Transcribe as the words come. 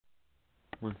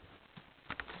One.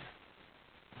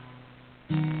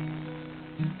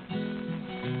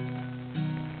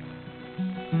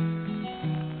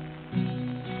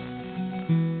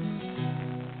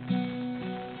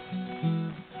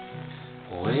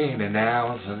 Waiting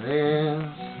hours for this,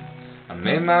 I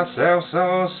made myself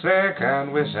so sick I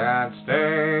wish I'd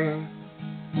stay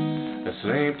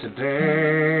asleep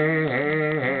today.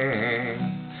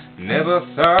 Never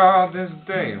thought this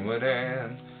day would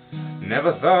end,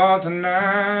 never thought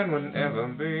tonight would ever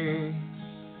be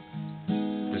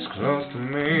this close to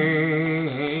me.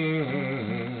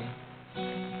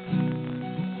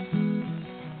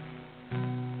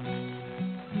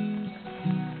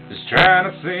 Just trying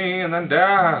to see in the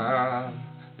dark,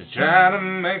 just trying to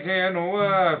make it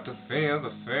work to feel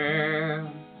the fear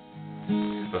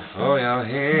before you're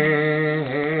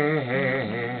here.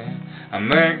 I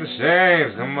make the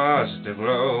shades come much too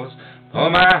close, pull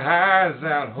my eyes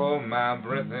out, hold my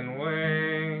breath and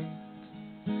wait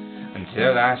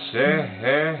until I shake.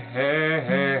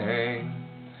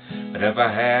 But if I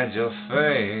had your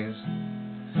face,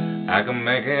 I could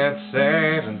make it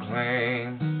safe and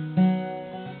clean.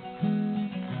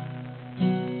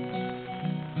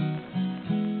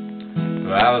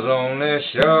 If I was only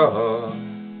sure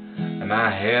that my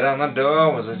head on the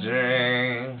door was a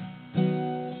dream,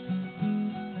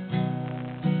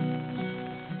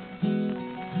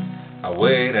 I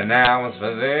waited hours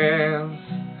for this,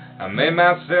 I made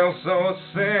myself so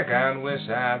sick I wish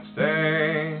I'd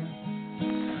stay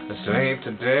asleep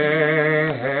today.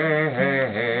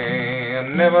 I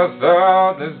never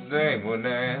thought this day would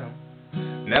end,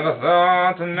 never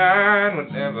thought tonight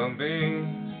would ever be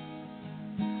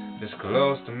this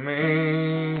close to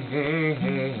me.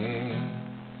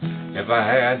 If I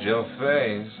had your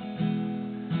face,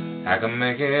 I could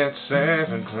make it safe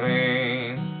and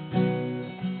clean.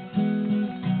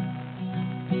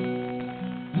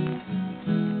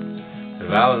 If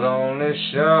I was only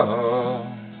sure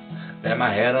that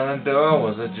my head on the door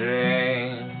was a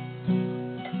dream,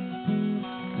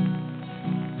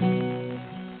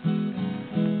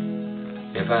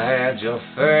 if I had your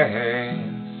face,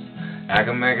 I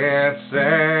could make it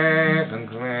safe and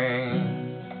clean.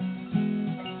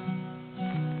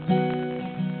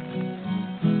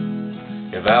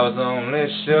 If I was only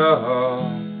sure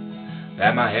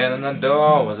that my head on the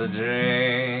door was a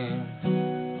dream,